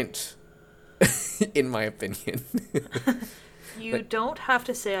squint in my opinion. You Like, don't have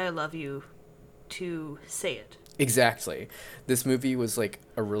to say I love you to say it. exactly. This movie was like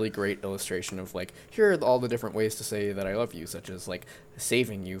a really great illustration of like here are all the different ways to say that I love you, such as like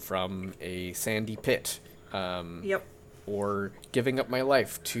saving you from a sandy pit, Yep. or giving up my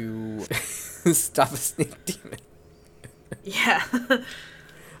life to stop a snake demon. Yeah.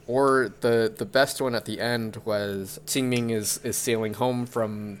 Or the best one at the end was Qingming is sailing home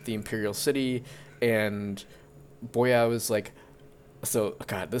from the Imperial City, and Boya was like, so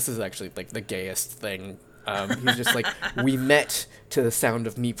God, this is actually like the gayest thing. He's just like, we met to the sound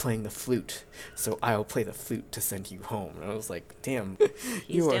of me playing the flute, so I'll play the flute to send you home. And I was like, damn,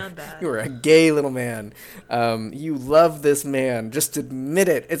 He's down bad. you are a gay little man. You love this man. Just admit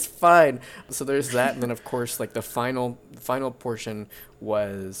it. It's fine. So there's that, and then of course, like the final portion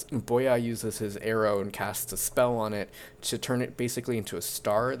was Boya uses his arrow and casts a spell on it to turn it basically into a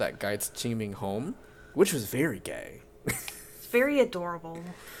star that guides Qingming home, which was very gay. It's very adorable.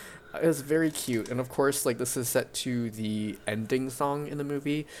 It was very cute. And of course, like this is set to the ending song in the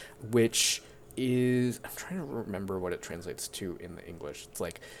movie, which is, I'm trying to remember what it translates to in the English. It's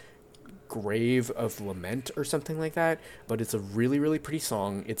like Grave of Lament or something like that, but it's a really, really pretty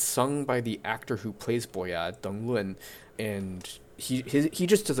song. It's sung by the actor who plays Boya, Deng Lun, and he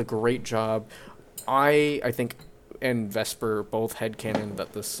just does a great job. I think and Vesper both headcanon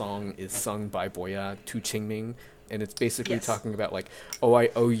that this song is sung by Boya to Qingming, and it's basically Yes. talking about like, oh, I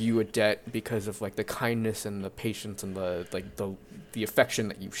owe you a debt because of like the kindness and the patience and the like the affection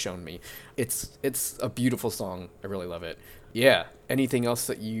that you've shown me. It's a beautiful song. I really love it. Yeah. Anything else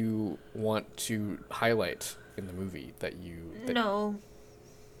that you want to highlight in the movie that you? No.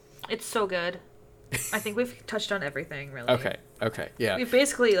 It's so good. I think we've touched on everything, really. Okay. Yeah. We've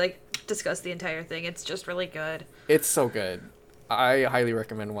basically, like, discussed the entire thing. It's just really good. It's so good. I highly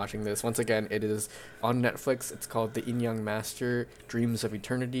recommend watching this. Once again, it is on Netflix. It's called The Yin-Yang Master, Dreams of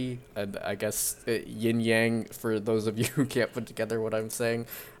Eternity. And I guess Yin-Yang, for those of you who can't put together what I'm saying.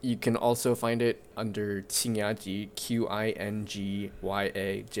 You can also find it under Qingyaji, Qingyaji.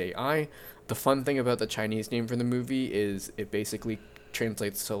 The fun thing about the Chinese name for the movie is it basically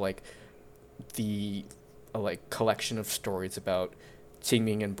translates to, like, the collection of stories about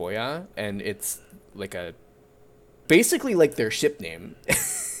Qingming and Boya. And it's, like, basically like their ship name.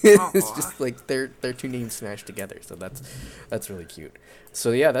 It's just like their two names smashed together, so that's really cute.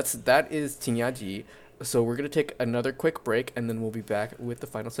 So yeah, that is Qingyaji. So we're gonna take another quick break, and then we'll be back with the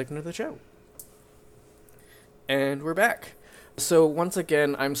final segment of the show. And we're back. So once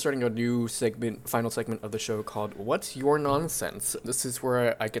again, I'm starting a new final segment of the show called "What's Your Nonsense?" This is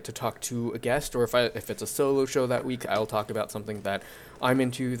where I get to talk to a guest, or if it's a solo show that week, I'll talk about something that I'm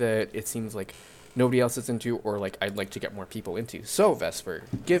into that it seems like nobody else is into, or like I'd like to get more people into. So Vesper,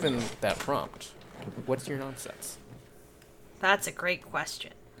 given that prompt, what's your nonsense? That's a great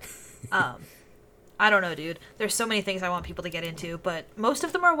question. I don't know, dude. There's so many things I want people to get into, but most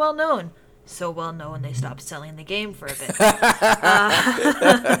of them are well known. So well known they stopped selling the game for a bit.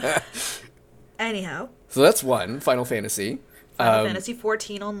 Anyhow. So that's one, Final Fantasy. Final Fantasy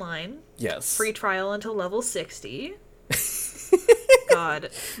 14 online. Yes. Free trial until level 60. God.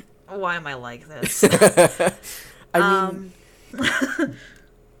 Why am I like this? I mean,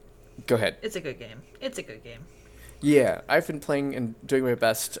 go ahead. It's a good game. Yeah, I've been playing and doing my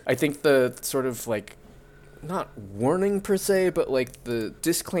best. I think the sort of like, not warning per se, but like the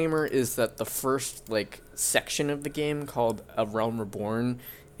disclaimer is that the first like section of the game called A Realm Reborn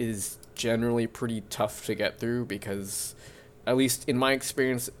is generally pretty tough to get through because, at least in my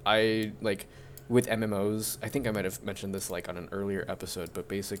experience, I like with MMOs, I think I might have mentioned this like on an earlier episode, but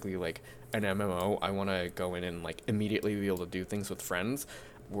basically like an MMO, I want to go in and like immediately be able to do things with friends,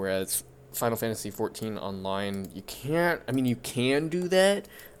 whereas Final Fantasy 14 online, you can't. I mean, you can do that,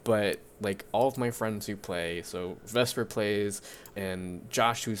 but like all of my friends who play, so Vesper plays, and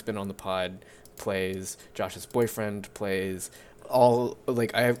Josh, who's been on the pod, plays. Josh's boyfriend plays. All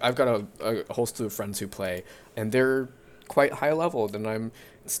like I've got a whole slew of friends who play, and they're quite high leveled, and I'm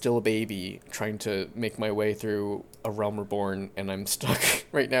still a baby trying to make my way through A Realm Reborn, and I'm stuck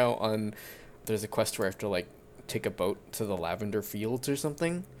right now on. There's a quest where I have to like take a boat to the lavender fields or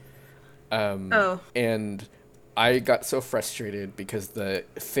something. Oh. And I got so frustrated because the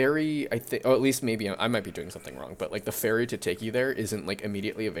ferry, I think, or at least maybe I might be doing something wrong, but like the ferry to take you there isn't like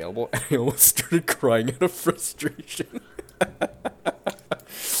immediately available. And I almost started crying out of frustration.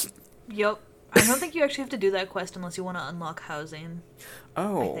 Yep. I don't think you actually have to do that quest unless you want to unlock housing.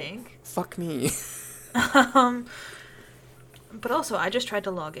 Oh, I think. fuck me. But also, I just tried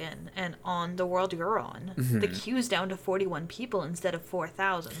to log in, and on the world you're on, the queue's down to 41 people instead of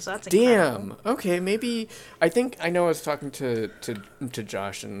 4,000, so that's incredible. Damn. Okay, maybe I think I know I was talking to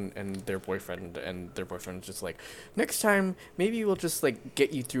Josh and their boyfriend, and their boyfriend was just like, next time maybe we'll just like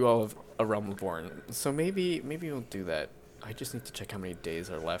get you through all of A Realm Reborn. So maybe we'll do that. I just need to check how many days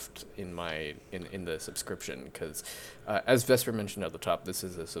are left in my in the subscription, because as Vesper mentioned at the top, this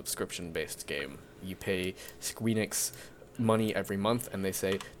is a subscription based game. You pay Squeenix money every month, and they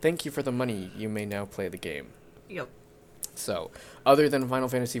say, thank you for the money, you may now play the game. Yep. So, other than Final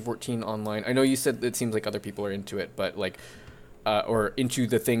Fantasy XIV Online, I know you said it seems like other people are into it, but like, or into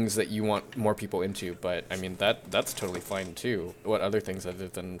the things that you want more people into, but I mean, that's totally fine too. What other things other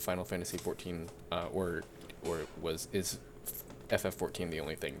than Final Fantasy XIV, is FF14 the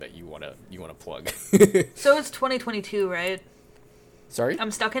only thing that you wanna plug? So it's 2022, right? Sorry?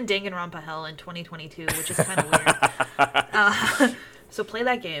 I'm stuck in Danganronpa Hell in 2022, which is kind of weird. So play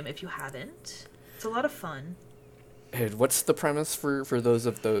that game if you haven't. It's a lot of fun. And what's the premise for those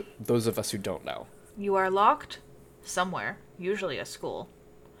of us who don't know? You are locked somewhere, usually a school,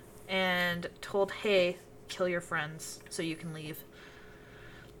 and told, hey, kill your friends so you can leave.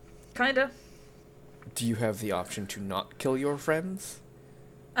 Kinda. Do you have the option to not kill your friends?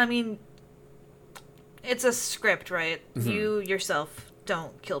 I mean, it's a script, right? Mm-hmm. You yourself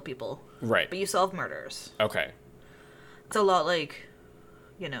don't kill people. Right. But you solve murders. Okay. It's a lot like,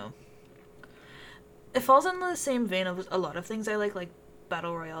 it falls in the same vein of a lot of things I like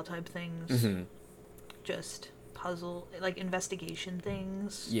battle royale type things. Mm-hmm. Just puzzle, like investigation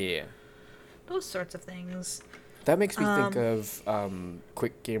things. Yeah. Those sorts of things. That makes me think of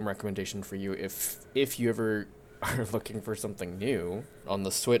quick game recommendation for you if you ever are looking for something new. On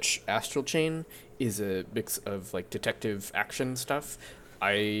the Switch, Astral Chain is a mix of like detective action stuff.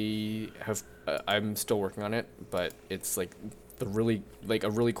 I'm still working on it, but it's like a really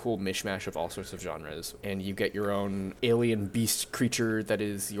cool mishmash of all sorts of genres, and you get your own alien beast creature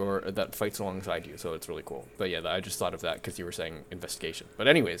that fights alongside you, so it's really cool. But yeah, I just thought of that because you were saying investigation. But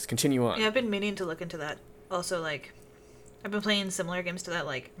anyways, continue on. Yeah, I've been meaning to look into that. Also, like, I've been playing similar games to that,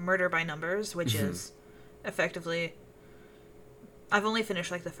 like Murder by Numbers, which is effectively, I've only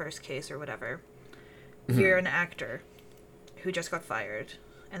finished like the first case or whatever. You're an actor who just got fired,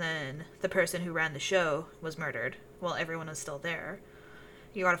 and then the person who ran the show was murdered while everyone was still there.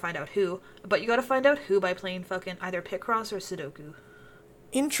 You gotta find out who, but you gotta find out who by playing fucking either Picross or Sudoku.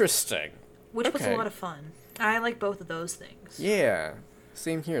 Interesting. Which was a lot of fun. I like both of those things. Yeah.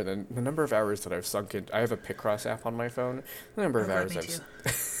 Same here. The number of hours that I've sunk in... I have a Picross app on my phone. The number of hours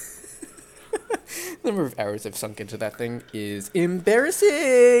the number of hours I've sunk into that thing is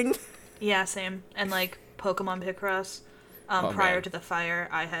embarrassing! Yeah, same. And like Pokemon Picross, prior to the fire,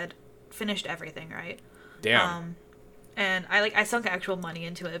 I had finished everything, right? Damn. And I sunk actual money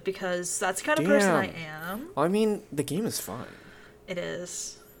into it because that's the kind of person I am. I mean, the game is fun. It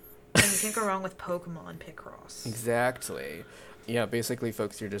is. And you can't go wrong with Pokemon Picross. Exactly. Yeah, basically,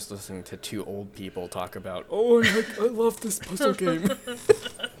 folks, you're just listening to two old people talk about, oh, I love this puzzle game.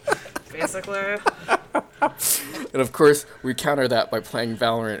 Basically. And of course, we counter that by playing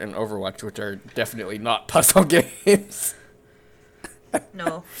Valorant and Overwatch, which are definitely not puzzle games.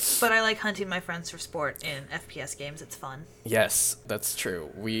 No, but I like hunting my friends for sport in FPS games. It's fun. Yes, that's true.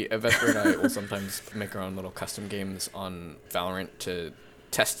 Vesper and I will sometimes make our own little custom games on Valorant to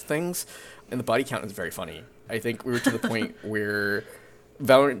test things, and the body count is very funny. I think we were to the point where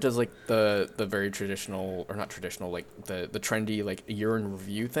Valorant does like the very traditional, or not traditional, like the trendy like year in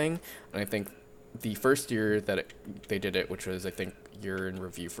review thing, and I think the first year that they did it, which was I think year in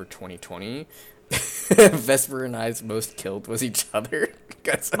review for 2020, Vesper and I's most killed was each other.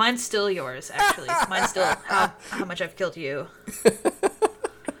 Mine's still yours, actually. Mine's still how much I've killed you.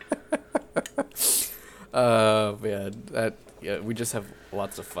 Man, we just have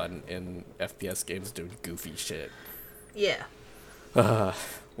lots of fun in FPS games doing goofy shit. Yeah.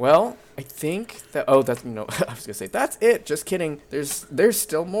 Well, I think that... Oh, that's... No, I was going to say, that's it. Just kidding. There's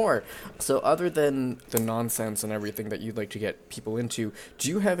still more. So other than the nonsense and everything that you'd like to get people into, do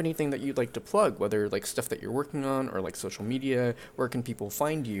you have anything that you'd like to plug? Whether, like, stuff that you're working on or, like, social media? Where can people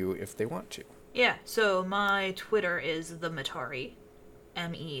find you if they want to? Yeah, so my Twitter is the Metari.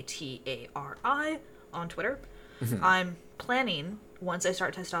 Metari. on Twitter. I'm planning, once I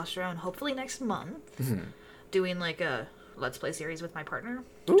start testosterone, hopefully next month, doing like a Let's Play series with my partner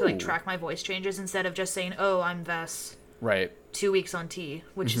to like track my voice changes instead of just saying, oh, I'm Vess. Right. 2 weeks on T,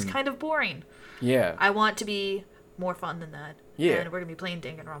 which is kind of boring. Yeah. I want to be more fun than that. Yeah. And we're going to be playing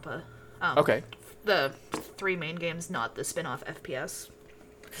Danganronpa. Okay. The 3 main games, not the spin-off FPS.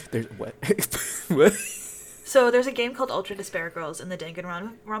 There's what? What? So there's a game called Ultra Despair Girls in the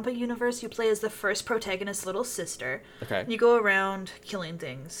Danganronpa universe. You play as the first protagonist's little sister. Okay. And you go around killing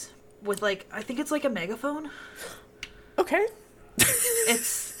things with like, I think it's like a megaphone. Okay.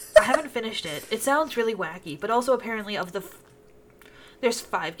 I haven't finished it. It sounds really wacky, but also apparently there's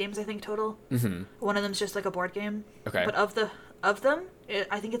 5 games I think total. One of them's just like a board game. Okay. But of them,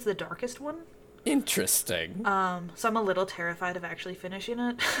 I think it's the darkest one. Interesting. So I'm a little terrified of actually finishing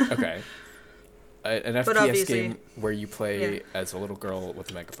it. Okay. An FPS game where you play as a little girl with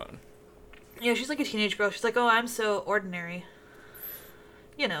a megaphone. Yeah, she's like a teenage girl. She's like, oh, I'm so ordinary.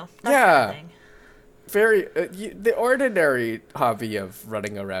 You know, that yeah. kind of thing. Very, the ordinary hobby of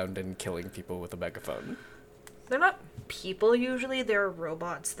running around and killing people with a megaphone. They're not people usually. They're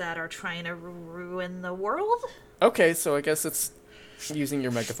robots that are trying to ruin the world. Okay, so I guess it's using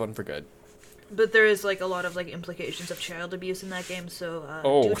your megaphone for good. But there is like a lot of like implications of child abuse in that game, so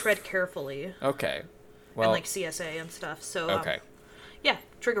do tread carefully. Okay. Well, and like CSA and stuff. So okay. Yeah,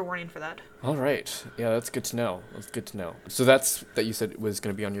 trigger warning for that. All right. Yeah, that's good to know. So that you said it was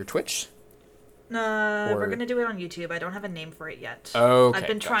going to be on your Twitch? We're going to do it on YouTube. I don't have a name for it yet. Okay. I've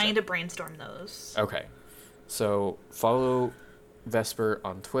been trying to brainstorm those. Okay. So follow Vesper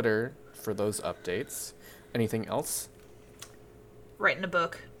on Twitter for those updates. Anything else? Writing a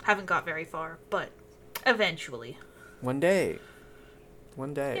book. Haven't got very far, but eventually. One day.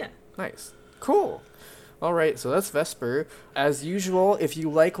 Yeah. Nice. Cool. All right, so that's Vesper. As usual, if you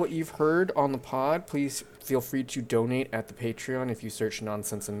like what you've heard on the pod, please feel free to donate at the Patreon. If you search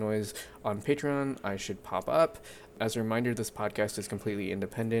Nonsense and Noise on Patreon, I should pop up. As a reminder, this podcast is completely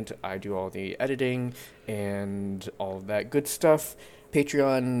independent. I do all the editing and all of that good stuff.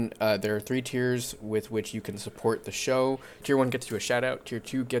 Patreon, there are 3 tiers with which you can support the show. Tier 1 gets you a shout out. Tier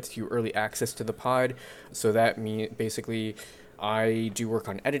 2 gets you early access to the pod. So that means basically I do work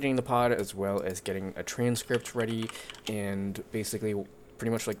on editing the pod as well as getting a transcript ready, and basically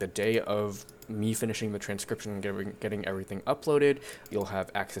pretty much like the day of me finishing the transcription and getting everything uploaded, you'll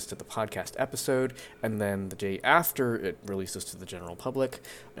have access to the podcast episode, and then the day after it releases to the general public.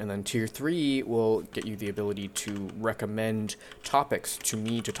 And then tier 3 will get you the ability to recommend topics to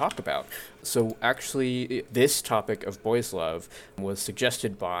me to talk about. So actually, this topic of boys love was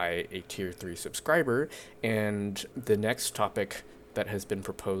suggested by a tier 3 subscriber, and the next topic that has been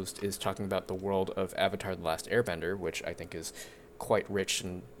proposed is talking about the world of Avatar: The Last Airbender, which I think is quite rich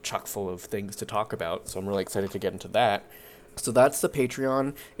and chock full of things to talk about, so I'm really excited to get into that. So that's the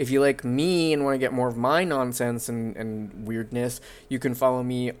Patreon. If you like me and want to get more of my nonsense and weirdness, you can follow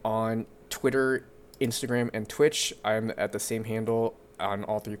me on Twitter, Instagram, and Twitch. I'm at the same handle on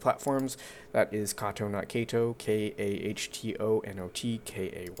all 3 platforms. That is Kato Not Kato, KAHTONOT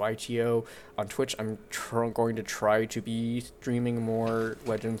KAYTO. On Twitch, I'm going to try to be streaming more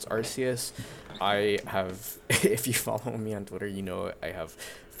Legends Arceus. I have, if you follow me on Twitter, you know I have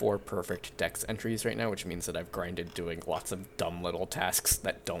 4 perfect dex entries right now, which means that I've grinded doing lots of dumb little tasks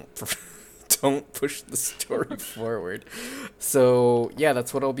that don't push the story forward. So yeah,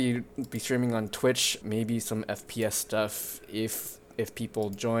 that's what I'll be streaming on Twitch. Maybe some FPS stuff if people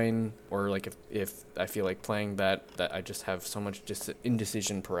join, or like if I feel like playing that I just have so much just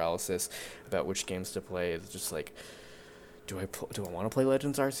indecision paralysis about which games to play. It's just like, do I want to play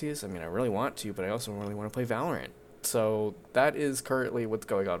Legends Arceus? I mean, I really want to, but I also really want to play Valorant. So that is currently what's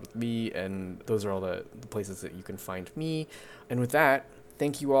going on with me, and those are all the places that you can find me. And with that,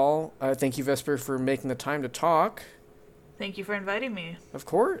 thank you all. Thank you, Vesper, for making the time to talk. Thank you for inviting me. Of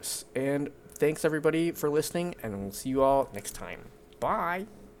course. And thanks, everybody, for listening, and we'll see you all next time. Bye.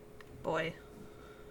 Boy.